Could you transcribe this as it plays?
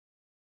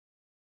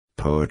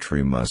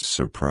Poetry must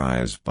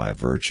surprise by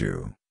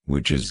virtue,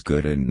 which is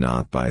good and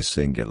not by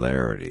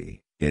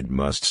singularity. It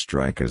must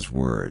strike as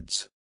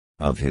words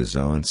of his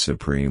own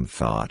supreme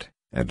thought,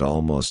 and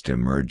almost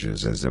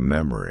emerges as a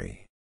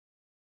memory.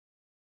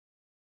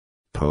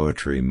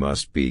 Poetry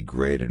must be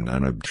great and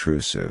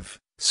unobtrusive,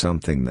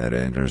 something that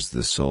enters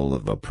the soul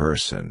of a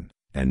person,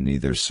 and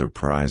neither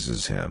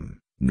surprises him,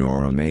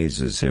 nor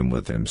amazes him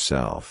with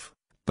himself,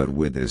 but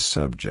with his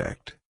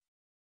subject.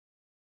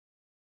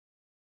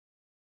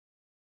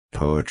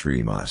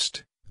 Poetry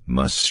must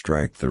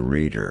strike the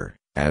reader,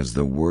 as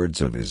the words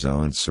of his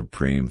own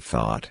supreme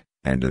thought,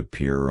 and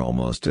appear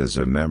almost as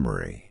a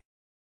memory.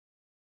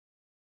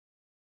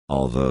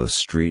 Although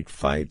street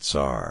fights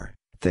are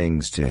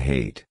things to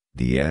hate,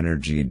 the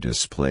energy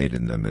displayed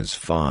in them is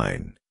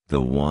fine,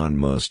 the one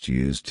most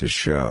used to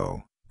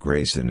show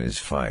grace in his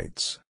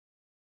fights.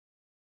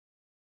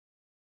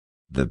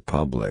 The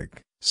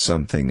public,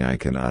 something I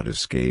cannot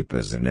escape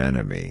as an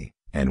enemy,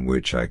 and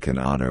which I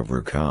cannot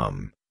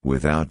overcome,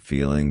 without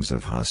feelings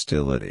of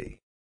hostility.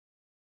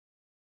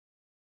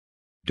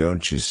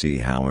 Don't you see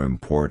how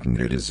important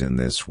it is in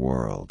this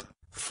world,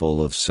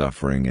 full of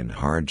suffering and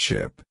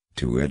hardship,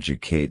 to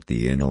educate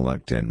the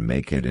intellect and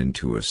make it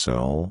into a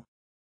soul?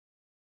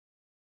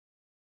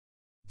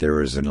 There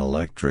is an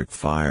electric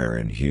fire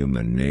in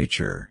human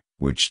nature,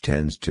 which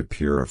tends to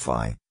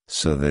purify,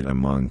 so that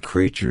among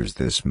creatures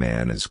this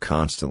man is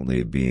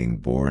constantly being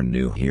born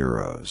new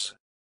heroes.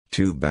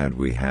 Too bad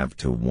we have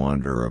to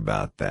wonder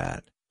about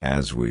that,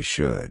 as we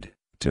should,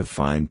 to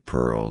find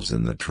pearls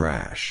in the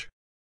trash.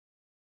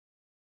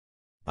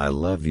 I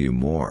love you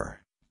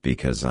more,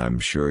 because I'm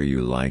sure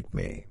you like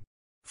me.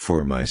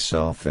 For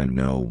myself and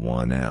no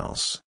one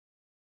else.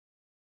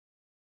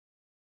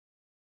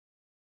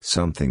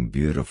 Something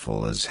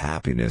beautiful is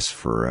happiness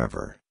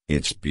forever.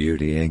 Its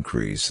beauty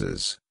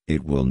increases,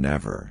 it will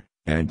never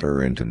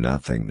enter into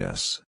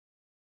nothingness.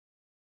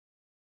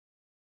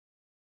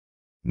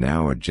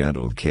 Now a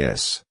gentle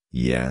kiss,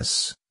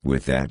 yes,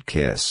 with that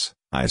kiss,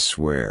 I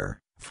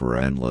swear, for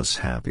endless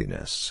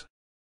happiness.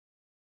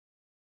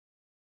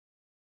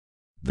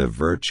 The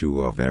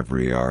virtue of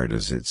every art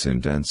is its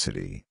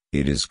intensity,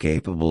 it is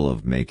capable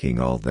of making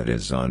all that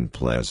is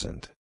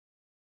unpleasant.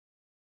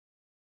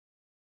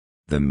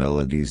 The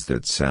melodies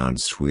that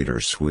sound sweet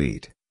are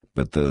sweet,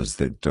 but those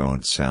that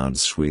don't sound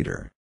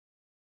sweeter.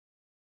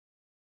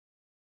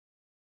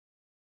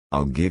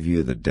 I'll give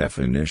you the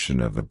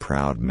definition of a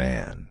proud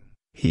man.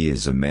 He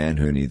is a man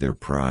who neither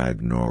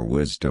pride nor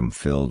wisdom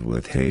filled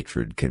with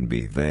hatred can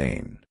be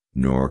vain,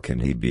 nor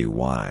can he be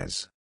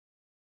wise.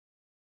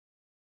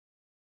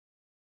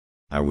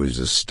 I was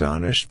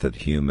astonished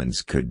that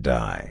humans could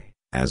die,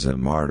 as a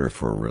martyr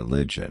for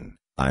religion.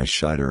 I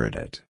shudder at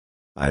it.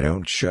 I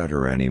don't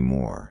shudder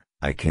anymore,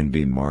 I can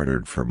be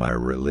martyred for my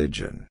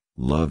religion.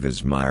 Love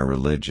is my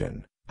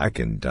religion, I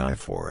can die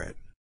for it.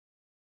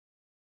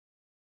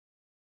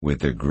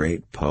 With a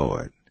great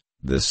poet,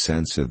 the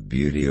sense of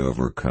beauty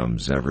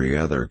overcomes every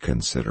other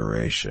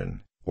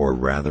consideration, or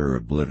rather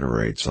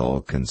obliterates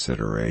all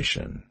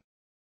consideration.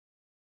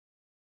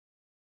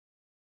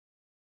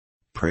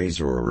 Praise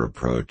or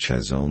reproach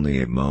has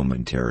only a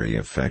momentary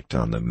effect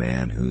on the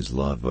man whose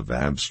love of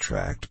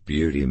abstract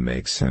beauty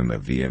makes him a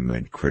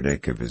vehement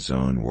critic of his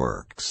own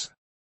works.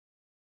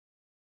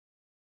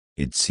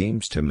 It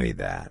seems to me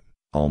that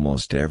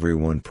almost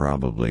everyone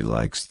probably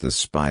likes the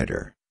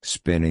spider,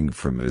 spinning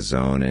from his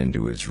own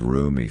into his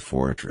roomy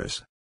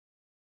fortress.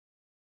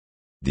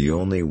 The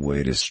only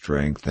way to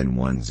strengthen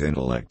one's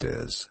intellect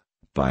is,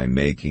 by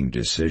making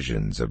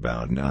decisions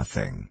about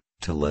nothing,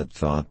 to let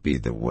thought be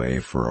the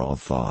way for all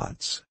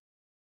thoughts.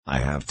 I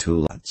have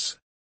two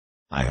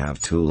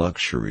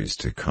luxuries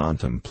to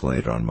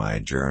contemplate on my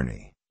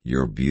journey,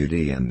 your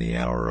beauty and the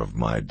hour of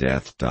my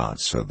death.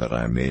 So that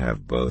I may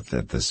have both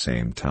at the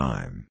same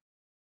time.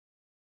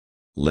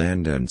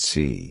 Land and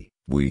sea,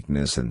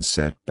 weakness and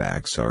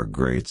setbacks are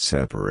great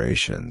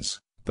separations,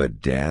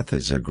 but death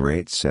is a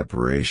great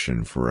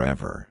separation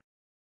forever.